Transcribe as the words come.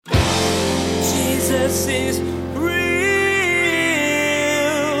Jesus is real.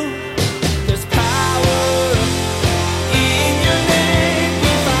 There's power in your name.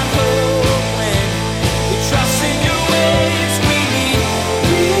 We find hope when we trust in your ways. We need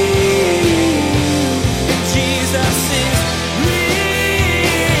real. Jesus is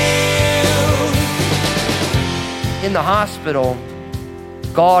real. In the hospital,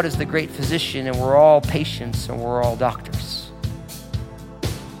 God is the great physician, and we're all patients and we're all doctors.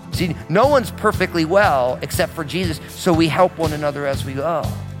 See, no one's perfectly well except for Jesus, so we help one another as we go.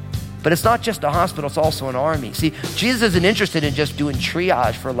 But it's not just a hospital, it's also an army. See, Jesus isn't interested in just doing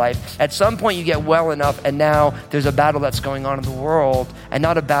triage for life. At some point you get well enough, and now there's a battle that's going on in the world, and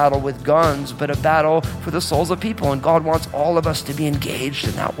not a battle with guns, but a battle for the souls of people, and God wants all of us to be engaged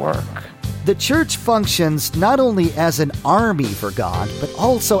in that work. The church functions not only as an army for God, but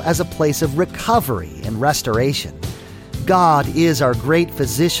also as a place of recovery and restoration. God is our great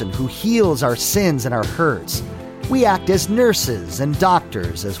physician who heals our sins and our hurts. We act as nurses and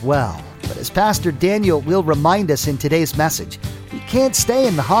doctors as well. But as Pastor Daniel will remind us in today's message, we can't stay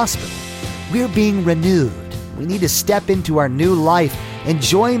in the hospital. We're being renewed. We need to step into our new life and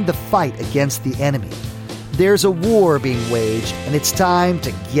join the fight against the enemy. There's a war being waged, and it's time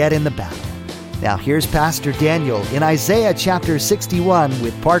to get in the battle. Now here's Pastor Daniel in Isaiah chapter 61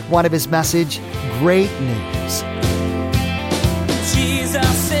 with part 1 of his message, Great News.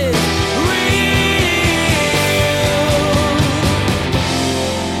 Jesus is real.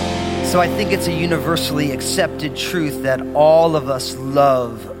 So I think it's a universally accepted truth that all of us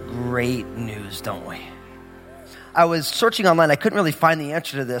love great news, don't we? I was searching online. I couldn't really find the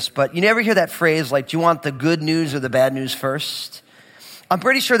answer to this, but you never hear that phrase like, do you want the good news or the bad news first? I'm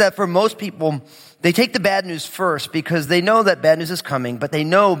pretty sure that for most people, they take the bad news first because they know that bad news is coming, but they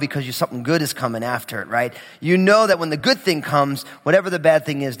know because something good is coming after it, right? You know that when the good thing comes, whatever the bad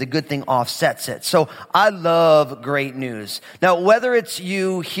thing is, the good thing offsets it. So I love great news. Now, whether it's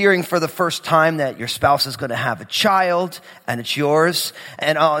you hearing for the first time that your spouse is going to have a child and it's yours,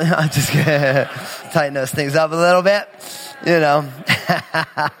 and I'm just going to tighten those things up a little bit, you know.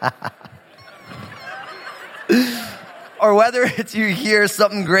 Or whether it's you hear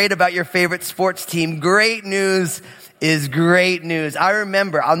something great about your favorite sports team, great news is great news. I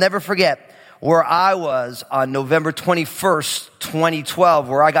remember, I'll never forget where I was on November 21st, 2012,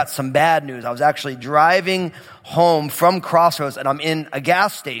 where I got some bad news. I was actually driving home from Crossroads, and I'm in a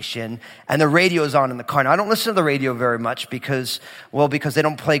gas station, and the radio's on in the car. Now, I don't listen to the radio very much because they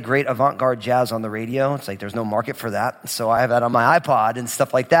don't play great avant-garde jazz on the radio. It's like there's no market for that. So I have that on my iPod and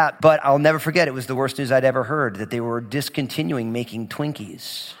stuff like that. But I'll never forget, it was the worst news I'd ever heard, that they were discontinuing making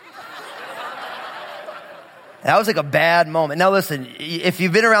Twinkies. That was like a bad moment. Now listen, if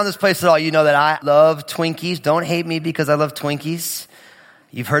you've been around this place at all, you know that I love Twinkies. Don't hate me because I love Twinkies.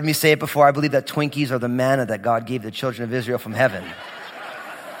 You've heard me say it before. I believe that Twinkies are the manna that God gave the children of Israel from heaven.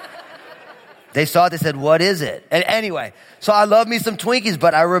 They saw it, they said, what is it? And anyway, so I love me some Twinkies,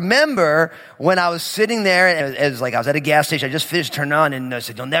 but I remember when I was sitting there, and it was like I was at a gas station, I just finished turning on, and I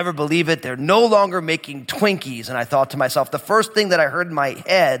said, you'll never believe it, they're no longer making Twinkies. And I thought to myself, the first thing that I heard in my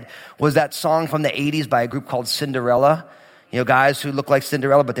head was that song from the 80s by a group called Cinderella. You know, guys who look like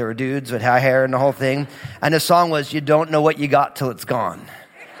Cinderella, but they were dudes with high hair and the whole thing. And the song was, you don't know what you got till it's gone.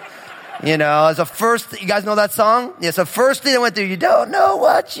 You know, as a first, you guys know that song? Yes, the first thing I went through, you don't know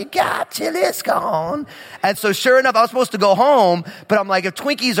what you got till it's gone. And so sure enough, I was supposed to go home, but I'm like, if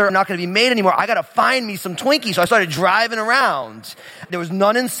Twinkies are not going to be made anymore, I got to find me some Twinkies. So I started driving around. There was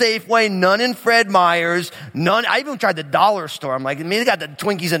none in Safeway, none in Fred Meyer's, none. I even tried the dollar store. I'm like, maybe they got the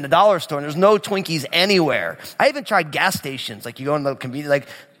Twinkies in the dollar store, and there's no Twinkies anywhere. I even tried gas stations. Like you go in the convenience, like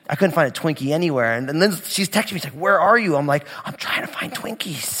I couldn't find a Twinkie anywhere. And then she's texting me, she's like, where are you? I'm like, I'm trying to find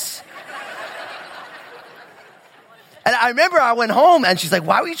Twinkies. And I remember I went home and she's like,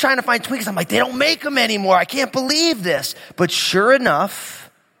 why were you trying to find Twinkies? I'm like, they don't make them anymore. I can't believe this. But sure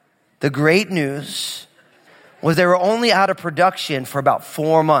enough, the great news was they were only out of production for about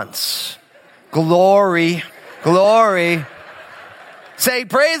 4 months. Glory, glory. Say,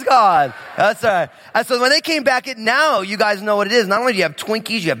 praise God. That's all right. And so when they came back, now you guys know what it is. Not only do you have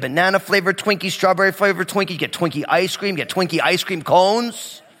Twinkies, you have banana flavored Twinkies, strawberry flavored Twinkies, you get Twinkie ice cream, you get Twinkie ice cream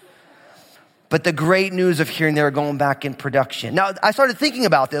cones. But the great news of hearing they were going back in production. Now, I started thinking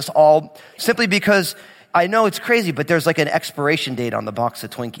about this all simply because I know it's crazy, but there's like an expiration date on the box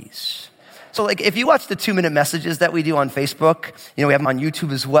of Twinkies. So like if you watch the 2-minute messages that we do on Facebook, we have them on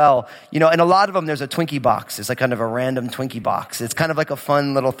YouTube as well, and a lot of them there's a Twinkie box. It's like kind of a random Twinkie box. It's kind of like a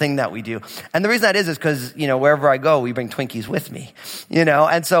fun little thing that we do. And the reason that is because, wherever I go, we bring Twinkies with me,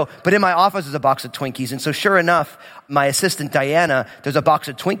 and so, but in my office is a box of Twinkies. And so sure enough, my assistant Diana, there's a box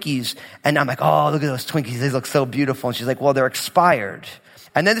of Twinkies and I'm like, oh, look at those Twinkies. They look so beautiful. And she's like, well, they're expired.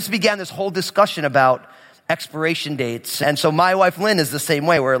 And then began this whole discussion about expiration dates. And so my wife, Lynn, is the same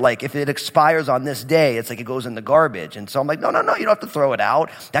way where like, if it expires on this day, it's like it goes in the garbage. And so I'm like, no, you don't have to throw it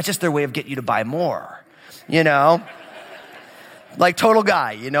out. That's just their way of getting you to buy more, Like total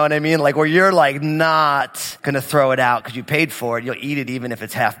guy, you know what I mean? Like where you're like not going to throw it out because you paid for it. You'll eat it even if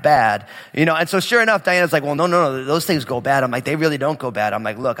it's half bad, And so sure enough, Diana's like, well, no, those things go bad. I'm like, they really don't go bad. I'm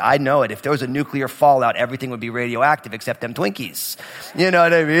like, look, I know it. If there was a nuclear fallout, everything would be radioactive except them Twinkies. You know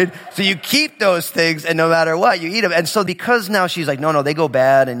what I mean? So you keep those things and no matter what, you eat them. And so because now she's like, no, they go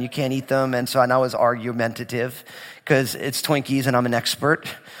bad and you can't eat them. And so I was argumentative because it's Twinkies and I'm an expert.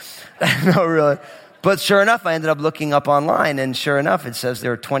 No, really. But sure enough, I ended up looking up online, and sure enough, it says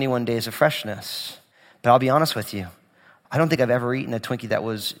there are 21 days of freshness. But I'll be honest with you, I don't think I've ever eaten a Twinkie that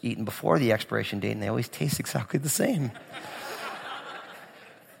was eaten before the expiration date, and they always taste exactly the same.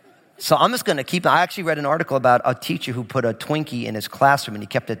 So I'm just going to keep, I actually read an article about a teacher who put a Twinkie in his classroom, and he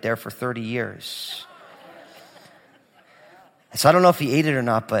kept it there for 30 years. So I don't know if he ate it or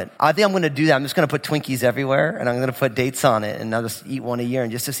not, but I think I'm going to do that. I'm just going to put Twinkies everywhere, and I'm going to put dates on it, and I'll just eat one a year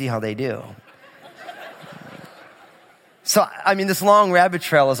and just to see how they do. So, this long rabbit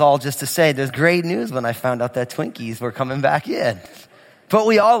trail is all just to say there's great news when I found out that Twinkies were coming back in. But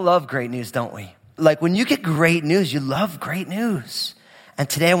we all love great news, don't we? Like when you get great news, you love great news. And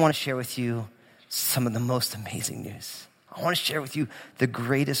today I want to share with you some of the most amazing news. I want to share with you the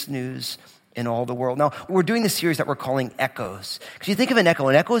greatest news in all the world. Now, we're doing this series that we're calling Echoes. Because you think of an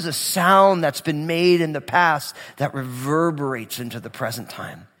echo is a sound that's been made in the past that reverberates into the present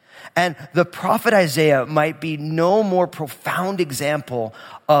time. And the prophet Isaiah might be no more profound example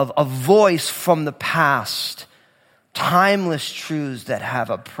of a voice from the past, timeless truths that have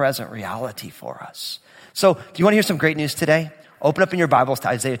a present reality for us. So, do you want to hear some great news today? Open up in your Bibles to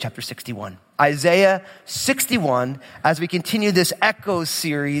Isaiah chapter 61. Isaiah 61, as we continue this Echoes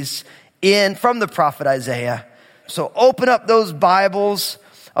series from the prophet Isaiah. So open up those Bibles.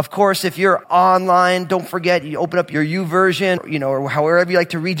 Of course, if you're online, don't forget, you open up your YouVersion, or however you like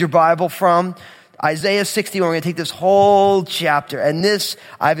to read your Bible from. Isaiah 61, we're going to take this whole chapter. And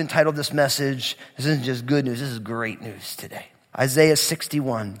I've entitled this message, this isn't just good news, this is great news today. Isaiah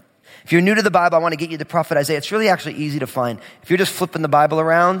 61. If you're new to the Bible, I want to get you the prophet Isaiah. It's really actually easy to find. If you're just flipping the Bible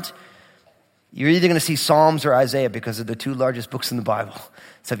around, you're either going to see Psalms or Isaiah because they're the two largest books in the Bible.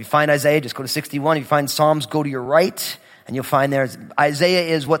 So if you find Isaiah, just go to 61. If you find Psalms, go to your right. And you'll find there,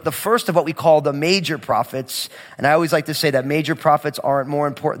 Isaiah is the first of what we call the major prophets. And I always like to say that major prophets aren't more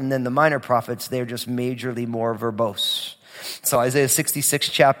important than the minor prophets. They're just majorly more verbose. So Isaiah 66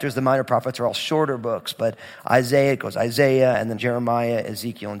 chapters, the minor prophets are all shorter books, but Isaiah, it goes Isaiah, and then Jeremiah,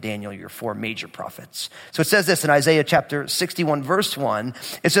 Ezekiel, and Daniel, your four major prophets. So it says this in Isaiah chapter 61, verse 1.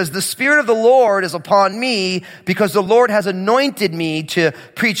 It says, "The Spirit of the Lord is upon me because the Lord has anointed me to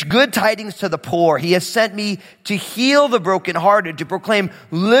preach good tidings to the poor. He has sent me to heal the brokenhearted, to proclaim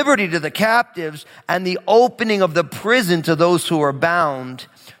liberty to the captives, and the opening of the prison to those who are bound,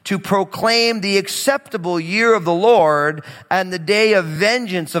 to proclaim the acceptable year of the Lord and the day of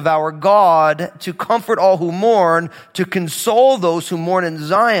vengeance of our God, to comfort all who mourn, to console those who mourn in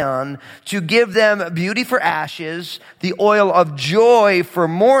Zion, to give them beauty for ashes, the oil of joy for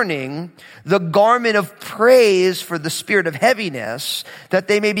mourning, the garment of praise for the spirit of heaviness, that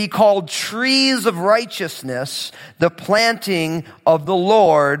they may be called trees of righteousness, the planting of the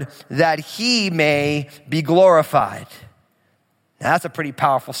Lord, that he may be glorified." Now, that's a pretty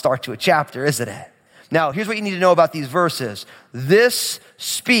powerful start to a chapter, isn't it? Now, here's what you need to know about these verses. This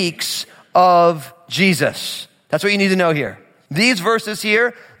speaks of Jesus. That's what you need to know here. These verses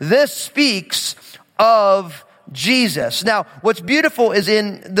here, this speaks of Jesus. Now, what's beautiful is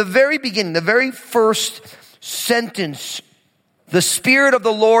in the very beginning, the very first sentence, "The Spirit of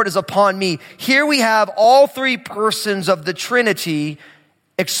the Lord is upon me." Here we have all three persons of the Trinity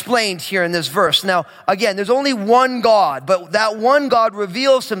explained here in this verse. Now, again, there's only one God, but that one God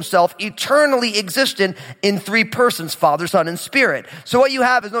reveals himself eternally existent in three persons, Father, Son, and Spirit. So what you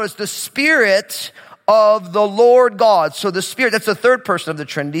have is, notice, the Spirit of the Lord God. So the Spirit, that's the third person of the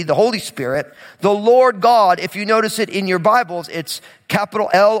Trinity, the Holy Spirit. The Lord God, if you notice it in your Bibles, it's capital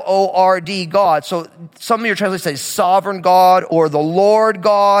L-O-R-D, God. So some of your translations say sovereign God or the Lord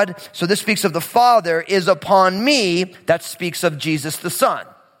God. So this speaks of the Father is upon me. That speaks of Jesus the Son.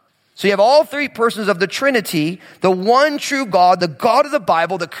 So you have all three persons of the Trinity. The one true God, the God of the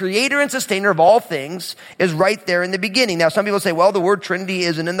Bible, the creator and sustainer of all things, is right there in the beginning. Now, some people say, well, the word Trinity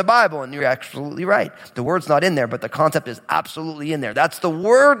isn't in the Bible, and you're absolutely right. The word's not in there, but the concept is absolutely in there. That's the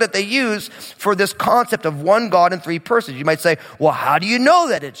word that they use for this concept of one God and three persons. You might say, well, how do you know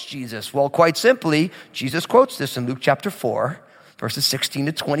that it's Jesus? Well, quite simply, Jesus quotes this in Luke chapter 4, verses 16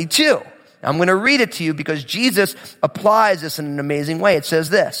 to 22. I'm going to read it to you because Jesus applies this in an amazing way. It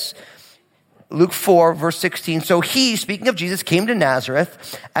says this, Luke 4, verse 16. So he, speaking of Jesus, came to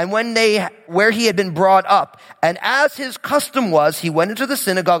Nazareth, and where he had been brought up, and as his custom was, he went into the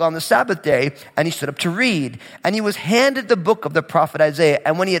synagogue on the Sabbath day, and he stood up to read. And he was handed the book of the prophet Isaiah.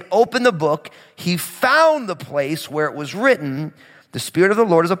 And when he had opened the book, he found the place where it was written, the Spirit of the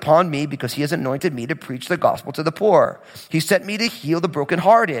Lord is upon me because he has anointed me to preach the gospel to the poor. He sent me to heal the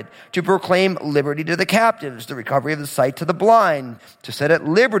brokenhearted, to proclaim liberty to the captives, the recovery of the sight to the blind, to set at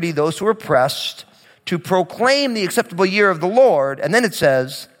liberty those who are oppressed, to proclaim the acceptable year of the Lord. And then it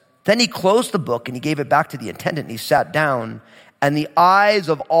says, then he closed the book and he gave it back to the attendant and he sat down. And the eyes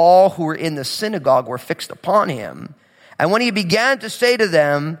of all who were in the synagogue were fixed upon him. And when he began to say to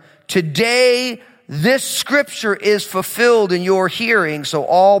them, today this scripture is fulfilled in your hearing. So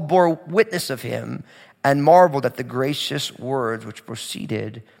all bore witness of him and marveled at the gracious words which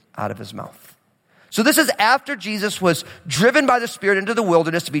proceeded out of his mouth. So this is after Jesus was driven by the Spirit into the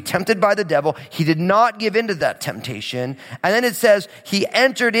wilderness to be tempted by the devil. He did not give in to that temptation. And then it says he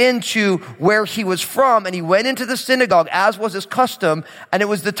entered into where he was from and he went into the synagogue as was his custom. And it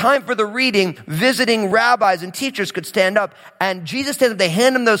was the time for the reading. Visiting rabbis and teachers could stand up. And Jesus stands up. They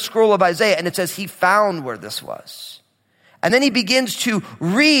hand him the scroll of Isaiah and it says he found where this was. And then he begins to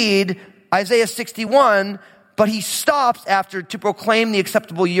read Isaiah 61, but he stops after to proclaim the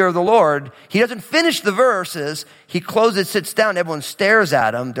acceptable year of the Lord. He doesn't finish the verses. He closes, sits down. Everyone stares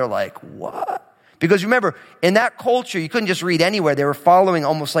at him. They're like, what? Because remember, in that culture, you couldn't just read anywhere. They were following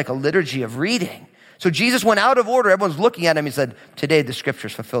almost like a liturgy of reading. So Jesus went out of order. Everyone's looking at him. He said, today the scripture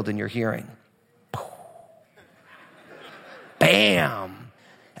is fulfilled in your hearing. Bam.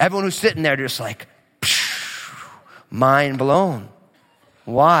 Everyone who's sitting there just like, mind blown.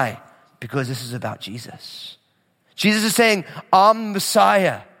 Why? Because this is about Jesus. Jesus is saying, I'm the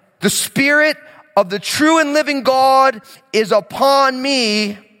Messiah. The Spirit of the true and living God is upon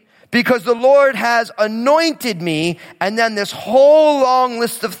me because the Lord has anointed me. And then this whole long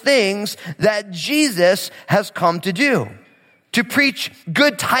list of things that Jesus has come to do. To preach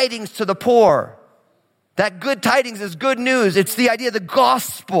good tidings to the poor. That good tidings is good news. It's the idea of the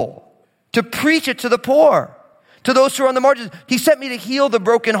gospel. To preach it to the poor. To those who are on the margins. He sent me to heal the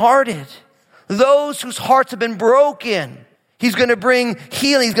brokenhearted. Those whose hearts have been broken. He's going to bring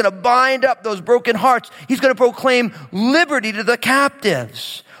healing. He's going to bind up those broken hearts. He's going to proclaim liberty to the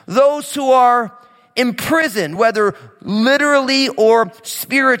captives. Those who are imprisoned, whether literally or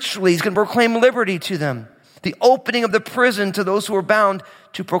spiritually, he's going to proclaim liberty to them. The opening of the prison to those who are bound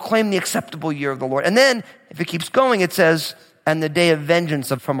to proclaim the acceptable year of the Lord. And then, if it keeps going, it says, and the day of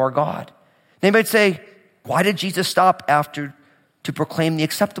vengeance from our God. They might say, why did Jesus stop after to proclaim the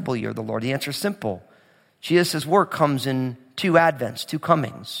acceptable year of the Lord? The answer is simple. Jesus' work comes in two advents, two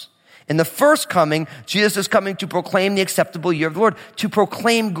comings. In the first coming, Jesus is coming to proclaim the acceptable year of the Lord, to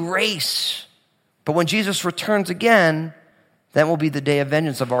proclaim grace. But when Jesus returns again, then will be the day of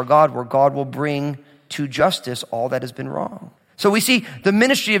vengeance of our God, where God will bring to justice all that has been wrong. So we see the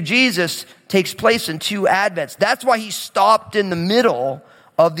ministry of Jesus takes place in two advents. That's why he stopped in the middle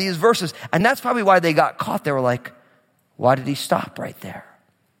of these verses. And that's probably why they got caught. They were like, why did he stop right there?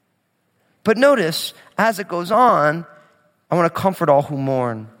 But notice, as it goes on, I want to comfort all who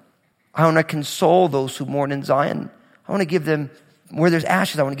mourn. I want to console those who mourn in Zion. I want to give them, where there's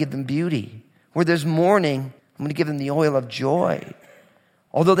ashes, I want to give them beauty. Where there's mourning, I'm going to give them the oil of joy.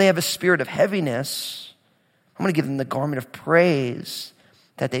 Although they have a spirit of heaviness, I'm going to give them the garment of praise,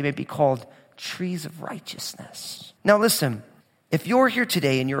 that they may be called trees of righteousness. Now listen, if you're here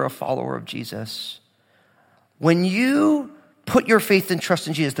today and you're a follower of Jesus, when you put your faith and trust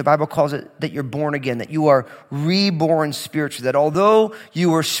in Jesus, the Bible calls it that you're born again, that you are reborn spiritually, that although you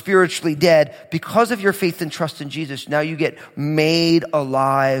were spiritually dead, because of your faith and trust in Jesus, now you get made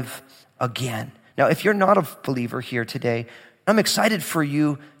alive again. Now, if you're not a believer here today, I'm excited for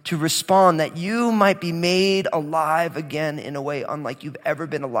you to respond that you might be made alive again in a way unlike you've ever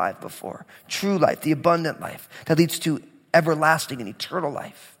been alive before. True life, the abundant life that leads to everlasting and eternal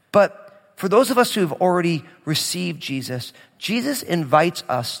life. But for those of us who have already received Jesus, Jesus invites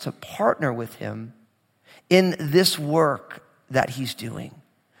us to partner with him in this work that he's doing.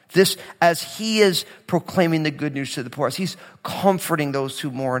 This, as he is proclaiming the good news to the poor, as he's comforting those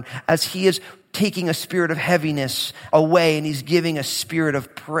who mourn, as he is taking a spirit of heaviness away and he's giving a spirit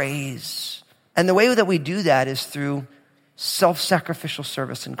of praise. And the way that we do that is through self-sacrificial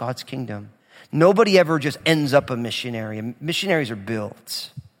service in God's kingdom. Nobody ever just ends up a missionary. Missionaries are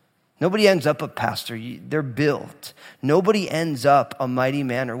built. Nobody ends up a pastor. They're built. Nobody ends up a mighty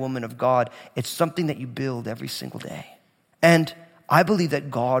man or woman of God. It's something that you build every single day. And I believe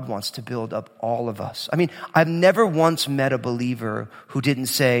that God wants to build up all of us. I mean, I've never once met a believer who didn't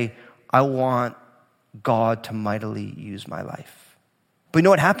say, I want God to mightily use my life. But you know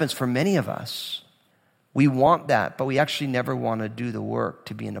what happens for many of us? We want that, but we actually never want to do the work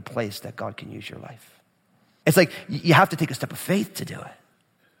to be in a place that God can use your life. It's like you have to take a step of faith to do it.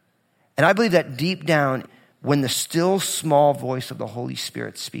 And I believe that deep down, when the still small voice of the Holy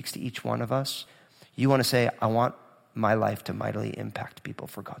Spirit speaks to each one of us, you want to say, I want my life to mightily impact people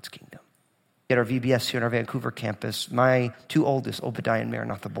for God's kingdom. At our VBS here in our Vancouver campus, my two oldest, Obadiah and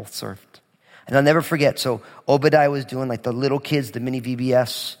Maranatha, both served. And I'll never forget, so Obadiah was doing like the little kids, the mini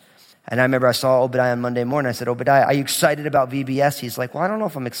VBS. And I remember I saw Obadiah on Monday morning. I said, Obadiah, are you excited about VBS? He's like, well, I don't know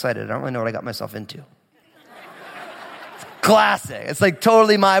if I'm excited. I don't really know what I got myself into. Classic. It's like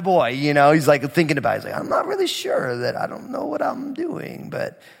totally my boy, you know. He's like thinking about it. He's like, I'm not really sure that I don't know what I'm doing.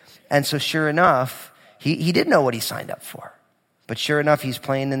 And so sure enough, he did know what he signed up for. But sure enough, he's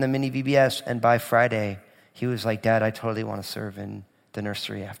playing in the mini VBS. And by Friday, he was like, Dad, I totally want to serve in the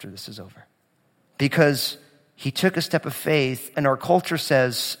nursery after this is over. Because he took a step of faith, and our culture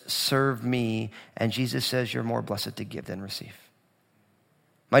says, serve me. And Jesus says, you're more blessed to give than receive.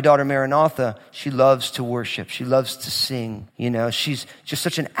 My daughter Maranatha, she loves to worship. She loves to sing. You know, she's just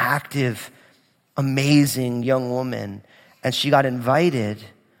such an active, amazing young woman. And she got invited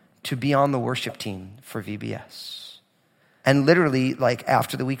to be on the worship team for VBS. And literally, like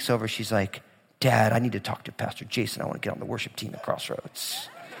after the week's over, she's like, Dad, I need to talk to Pastor Jason. I want to get on the worship team at Crossroads.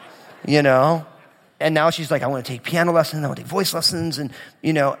 You know? And now she's like, I want to take piano lessons. I want to take voice lessons. And,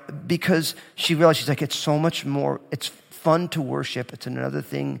 you know, because she realized, she's like, it's so much more, it's fun to worship. It's another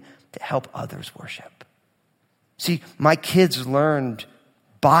thing to help others worship. See, my kids learned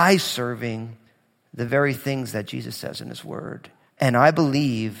by serving the very things that Jesus says in his word. And I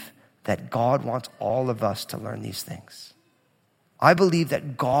believe that God wants all of us to learn these things. I believe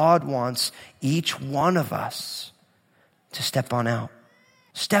that God wants each one of us to step on out.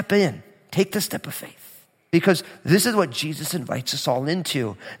 Step in. Take the step of faith. Because this is what Jesus invites us all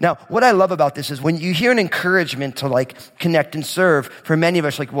into. Now, what I love about this is when you hear an encouragement to like connect and serve, for many of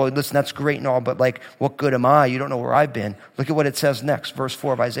us, like, well, listen, that's great and all, but like, what good am I? You don't know where I've been. Look at what it says next, verse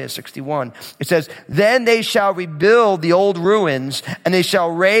 4 of Isaiah 61. It says, then they shall rebuild the old ruins, and they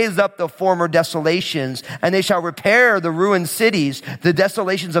shall raise up the former desolations, and they shall repair the ruined cities, the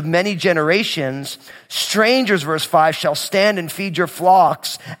desolations of many generations. Strangers, verse 5, shall stand and feed your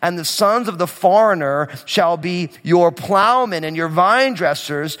flocks, and the sons of the foreigner shall be your plowmen and your vine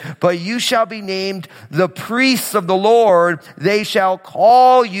dressers, but you shall be named the priests of the Lord. They shall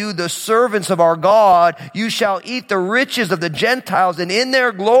call you the servants of our God. You shall eat the riches of the Gentiles, and in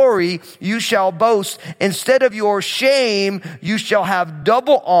their glory you shall boast. Instead of your shame, you shall have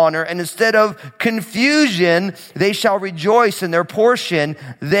double honor, and instead of confusion, they shall rejoice in their portion.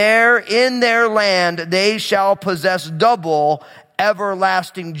 There in their land they shall possess double.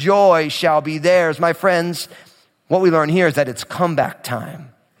 Everlasting joy shall be theirs. My friends, what we learn here is that it's comeback time.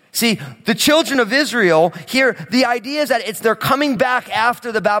 See, the children of Israel here, the idea is that they're coming back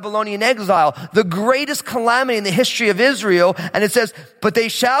after the Babylonian exile, the greatest calamity in the history of Israel. And it says, but they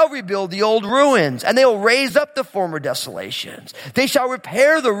shall rebuild the old ruins, and they will raise up the former desolations. They shall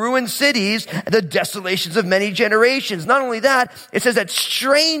repair the ruined cities, the desolations of many generations. Not only that, it says that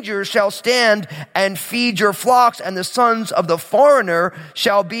strangers shall stand and feed your flocks, and the sons of the foreigner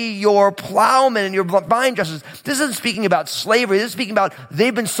shall be your plowmen and your vine dressers. This isn't speaking about slavery. This is speaking about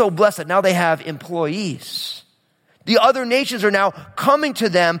they've been so blessed that now they have employees. The other nations are now coming to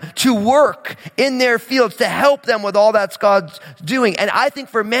them to work in their fields to help them with all that God's doing. And I think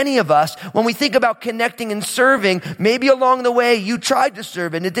for many of us, when we think about connecting and serving, maybe along the way you tried to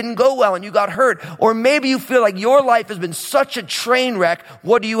serve and it didn't go well and you got hurt. Or maybe you feel like your life has been such a train wreck.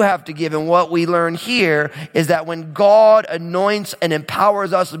 What do you have to give? And what we learn here is that when God anoints and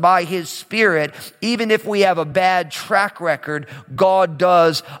empowers us by his Spirit, even if we have a bad track record, God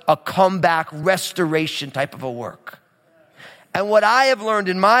does a comeback restoration type of a work. And what I have learned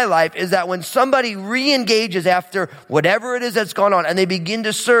in my life is that when somebody re-engages after whatever it is that's gone on and they begin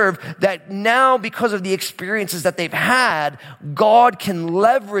to serve, that now because of the experiences that they've had, God can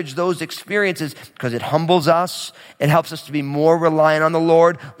leverage those experiences because it humbles us. It helps us to be more reliant on the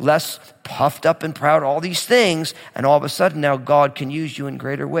Lord, less puffed up and proud, all these things. And all of a sudden now God can use you in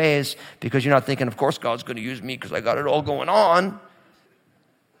greater ways because you're not thinking, of course God's going to use me because I got it all going on.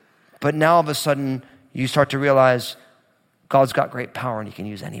 But now all of a sudden you start to realize God's got great power and he can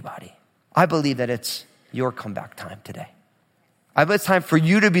use anybody. I believe that it's your comeback time today. I believe it's time for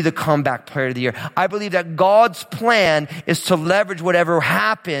you to be the comeback player of the year. I believe that God's plan is to leverage whatever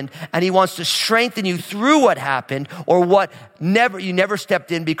happened and he wants to strengthen you through what happened or what you never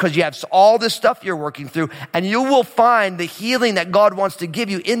stepped in because you have all this stuff you're working through, and you will find the healing that God wants to give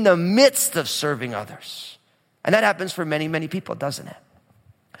you in the midst of serving others. And that happens for many, many people, doesn't it?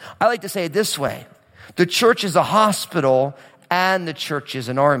 I like to say it this way. The church is a hospital and the church is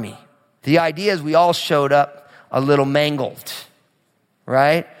an army. The idea is we all showed up a little mangled,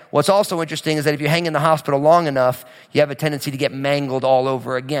 right? What's also interesting is that if you hang in the hospital long enough, you have a tendency to get mangled all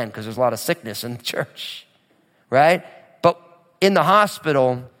over again because there's a lot of sickness in the church, right? But in the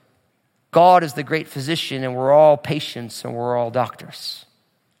hospital, God is the great physician and we're all patients and we're all doctors.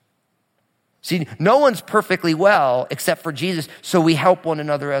 See, no one's perfectly well except for Jesus, so we help one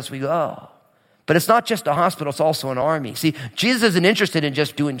another as we go. But it's not just a hospital, it's also an army. See, Jesus isn't interested in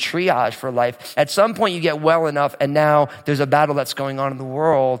just doing triage for life. At some point you get well enough and now there's a battle that's going on in the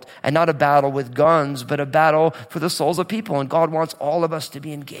world, and not a battle with guns, but a battle for the souls of people. And God wants all of us to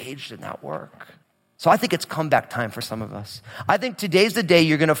be engaged in that work. So I think it's comeback time for some of us. I think today's the day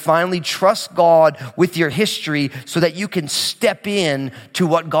you're going to finally trust God with your history so that you can step in to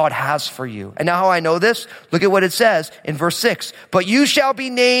what God has for you. And now how I know this? Look at what it says in verse 6. But you shall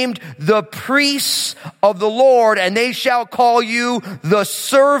be named the priests of the Lord, and they shall call you the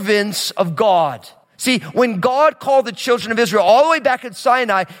servants of God. See, when God called the children of Israel all the way back at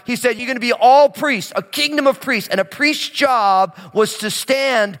Sinai, he said, you're going to be all priests, a kingdom of priests. And a priest's job was to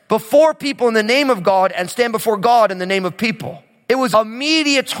stand before people in the name of God and stand before God in the name of people. It was a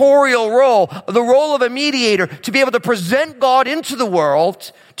mediatorial role, the role of a mediator, to be able to present God into the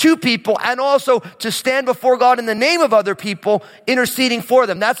world to people and also to stand before God in the name of other people, interceding for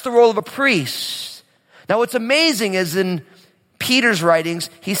them. That's the role of a priest. Now, what's amazing is in Peter's writings,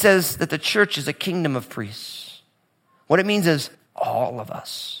 he says that the church is a kingdom of priests. What it means is all of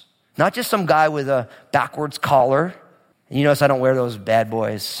us, not just some guy with a backwards collar. And you notice I don't wear those bad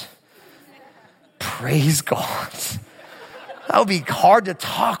boys. Praise God. That would be hard to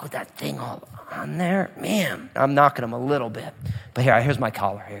talk with that thing all on there. Man, I'm knocking them a little bit. But here's my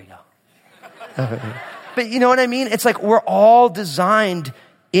collar. Here you go. But you know what I mean? It's like we're all designed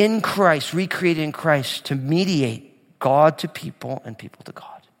in Christ, recreated in Christ to mediate God to people and people to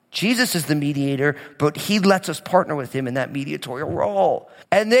God. Jesus is the mediator, but he lets us partner with him in that mediatorial role.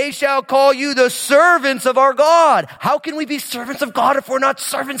 And they shall call you the servants of our God. How can we be servants of God if we're not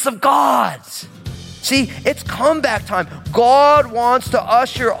servants of God? See, it's comeback time. God wants to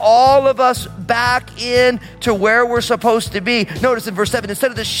usher all of us back in to where we're supposed to be. Notice in verse 7, instead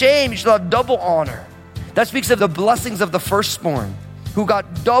of the shame, you shall have double honor. That speaks of the blessings of the firstborn, who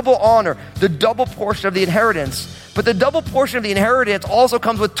got double honor, the double portion of the inheritance. But the double portion of the inheritance also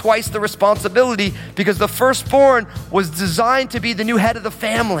comes with twice the responsibility because the firstborn was designed to be the new head of the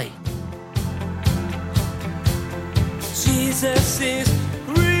family. Jesus is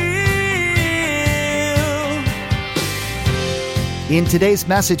real. In today's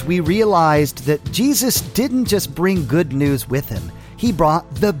message, we realized that Jesus didn't just bring good news with him. He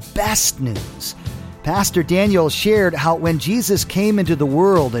brought the best news. Pastor Daniel shared how when Jesus came into the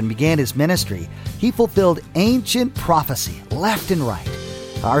world and began his ministry, he fulfilled ancient prophecy left and right.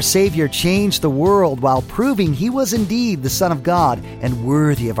 Our Savior changed the world while proving he was indeed the Son of God and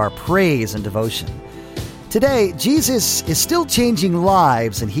worthy of our praise and devotion. Today, Jesus is still changing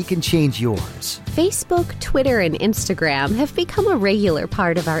lives, and he can change yours. Facebook, Twitter, and Instagram have become a regular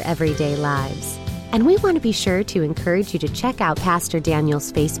part of our everyday lives. And we want to be sure to encourage you to check out Pastor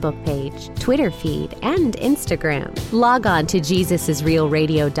Daniel's Facebook page, Twitter feed, and Instagram. Log on to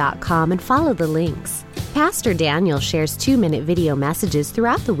JesusIsRealRadio.com and follow the links. Pastor Daniel shares 2-minute video messages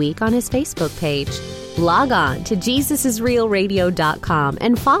throughout the week on his Facebook page. Log on to JesusIsRealRadio.com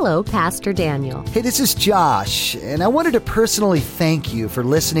and follow Pastor Daniel. Hey, this is Josh, and I wanted to personally thank you for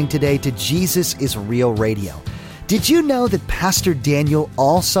listening today to Jesus is Real Radio. Did you know that Pastor Daniel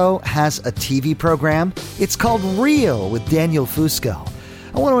also has a TV program? It's called Real with Daniel Fusco.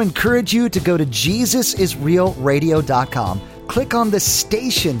 I want to encourage you to go to JesusIsRealRadio.com, click on the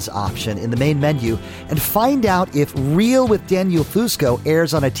Stations option in the main menu and find out if Real with Daniel Fusco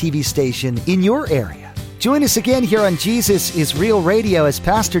airs on a TV station in your area. Join us again here on Jesus is Real Radio as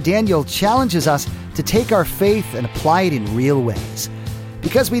Pastor Daniel challenges us to take our faith and apply it in real ways.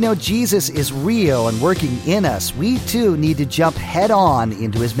 Because we know Jesus is real and working in us, we too need to jump head on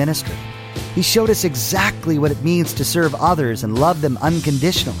into his ministry. He showed us exactly what it means to serve others and love them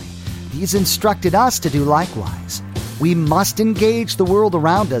unconditionally. He's instructed us to do likewise. We must engage the world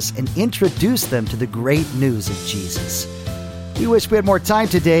around us and introduce them to the great news of Jesus. We wish we had more time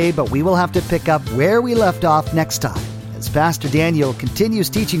today, but we will have to pick up where we left off next time as Pastor Daniel continues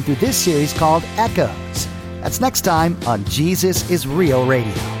teaching through this series called Echoes. That's next time on Jesus is Real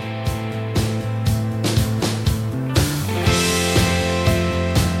Radio.